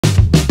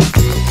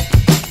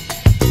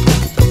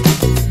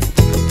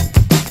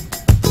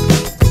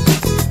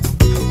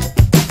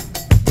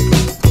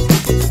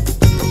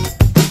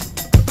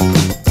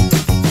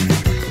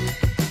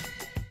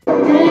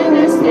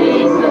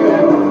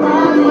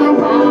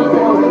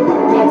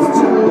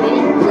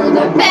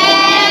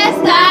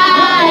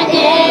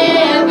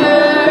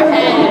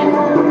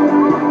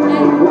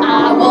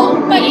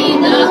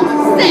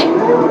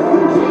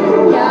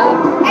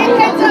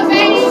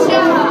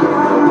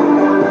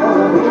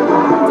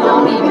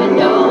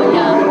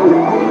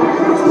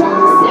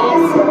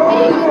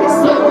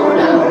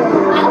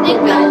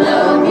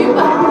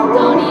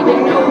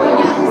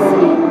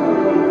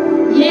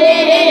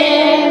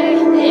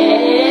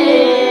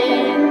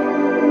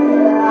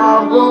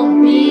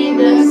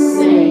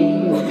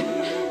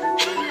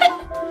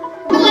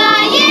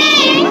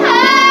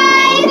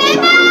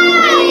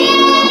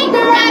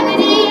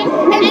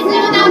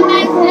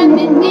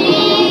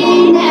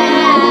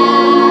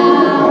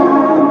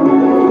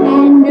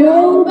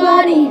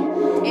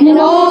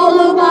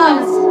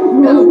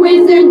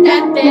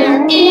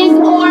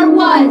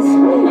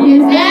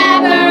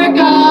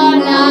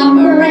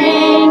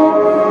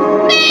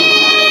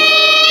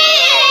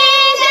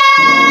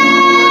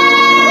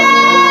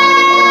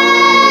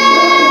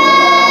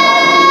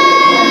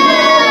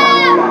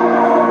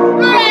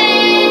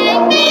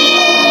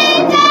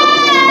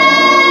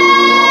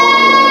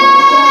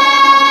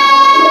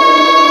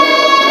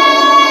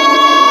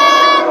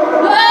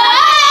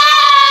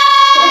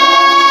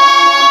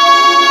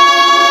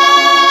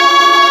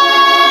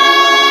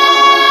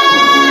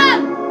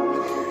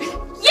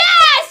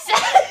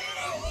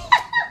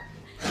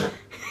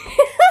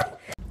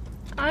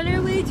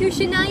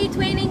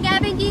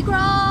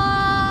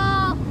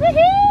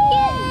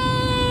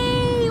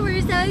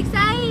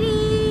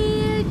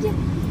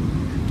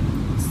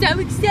so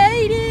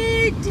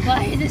excited!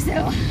 Why is it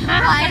so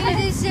hot? Why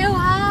is it so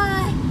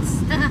hot?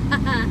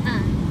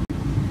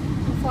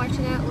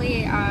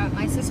 Unfortunately,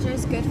 my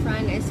sister's good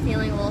friend is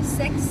feeling a little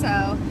sick,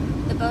 so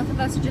the both of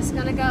us are just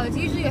gonna go. It's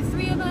usually the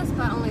 3 of us,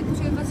 but only the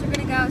 2 of us are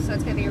gonna go, so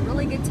it's gonna be a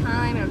really good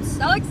time, and I'm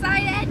so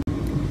excited!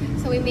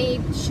 So we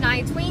made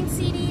Shania Twain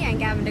CD and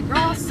Gavin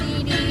DeGraw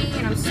CD,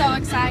 and I'm so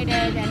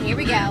excited, and here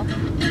we go.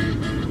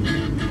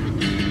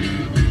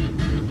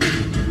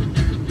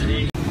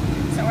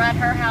 So we're at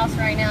her house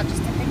right now just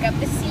to pick up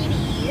the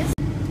CDs.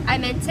 I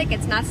meant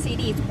tickets, not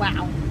CDs.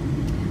 Wow.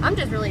 I'm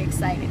just really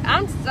excited.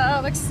 I'm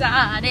so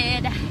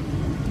excited,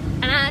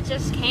 and I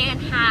just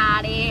can't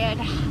hide it.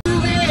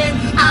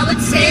 I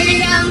would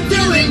say I'm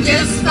doing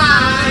just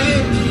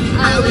fine.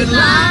 I would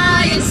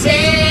lie and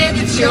say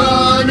that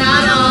you're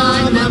not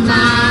on my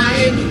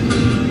mind.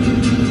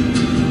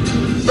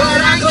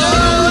 But I go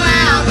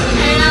out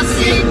and I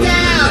sit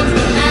down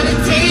at a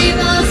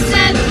table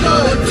set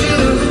for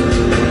 2.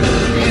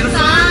 And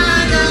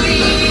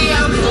finally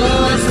I'm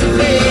forced to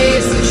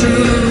face the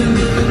truth.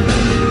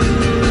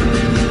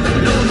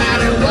 No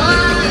matter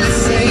what I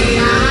say,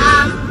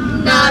 I'm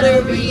not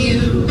over you.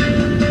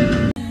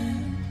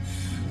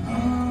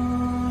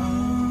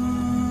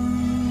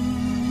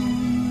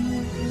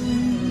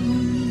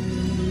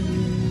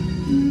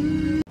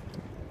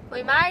 We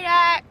made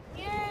it!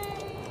 Yay!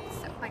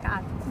 Oh my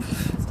god.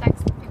 Let's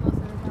text people so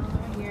they're down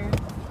over here.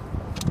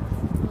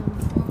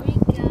 Before we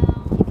go.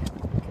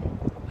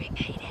 We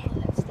made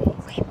it.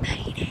 We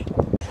made it.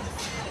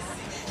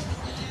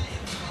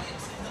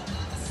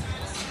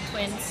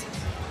 Twins.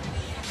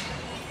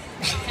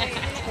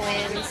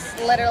 Twins.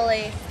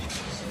 Literally.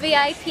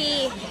 VIP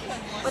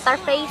with our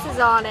faces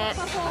on it.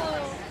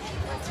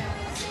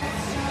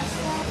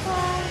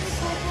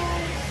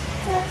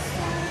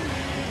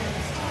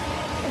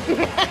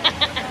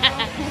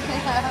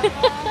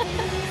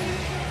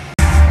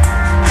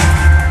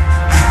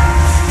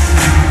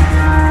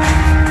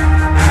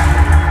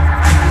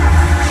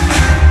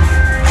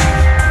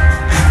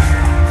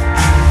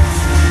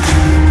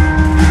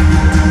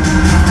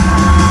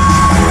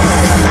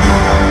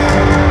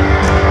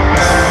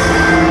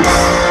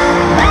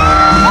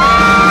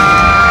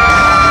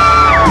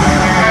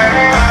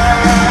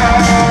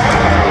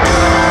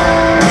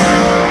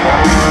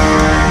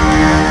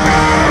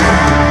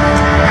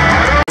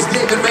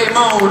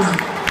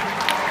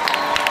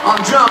 On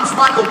drums,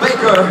 Michael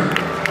Baker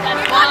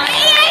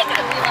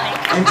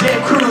and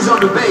James Cruz on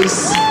the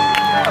bass.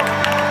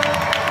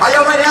 Are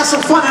y'all ready to have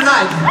some fun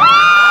tonight?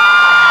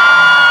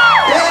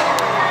 Yeah?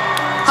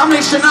 How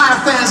many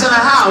Shania fans in the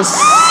house?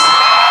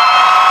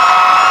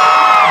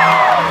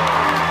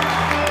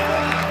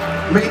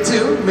 Me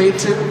too, me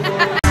too.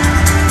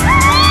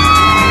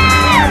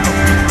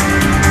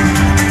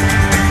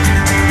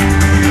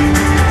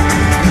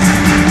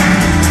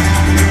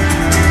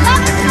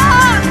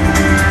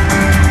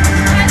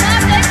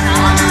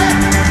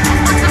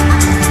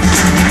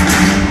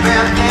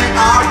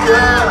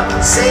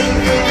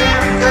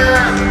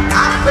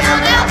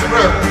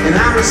 And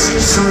I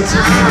receive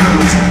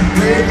sometimes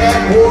play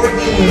that war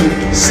game,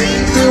 see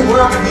the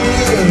world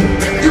again.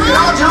 You can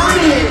all join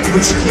in,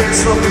 but you can't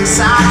smoke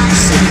inside. You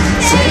see,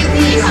 take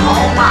me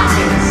home, I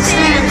can't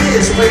stand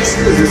this place,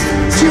 'cause there's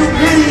too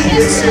many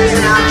hipsters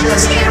and I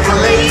just can't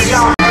relate,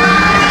 y'all.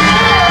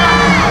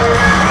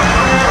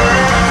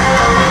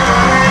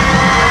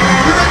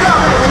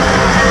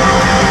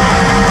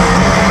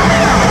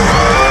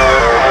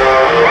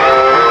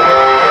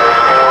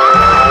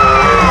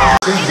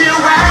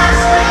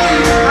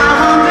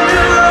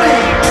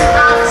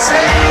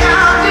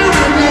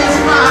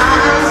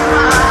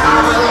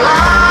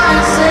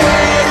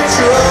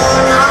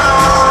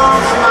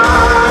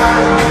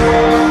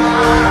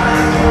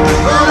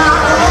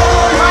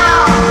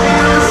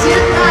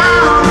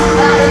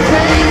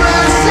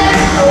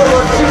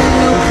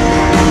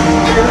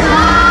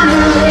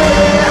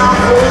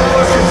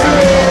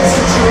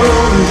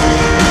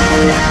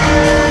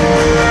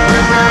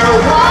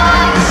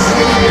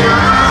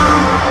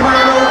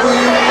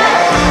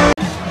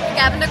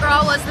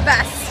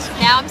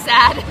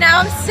 Now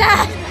I'm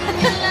sad.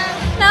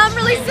 Now I'm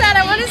really sad.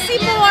 I want to see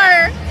more.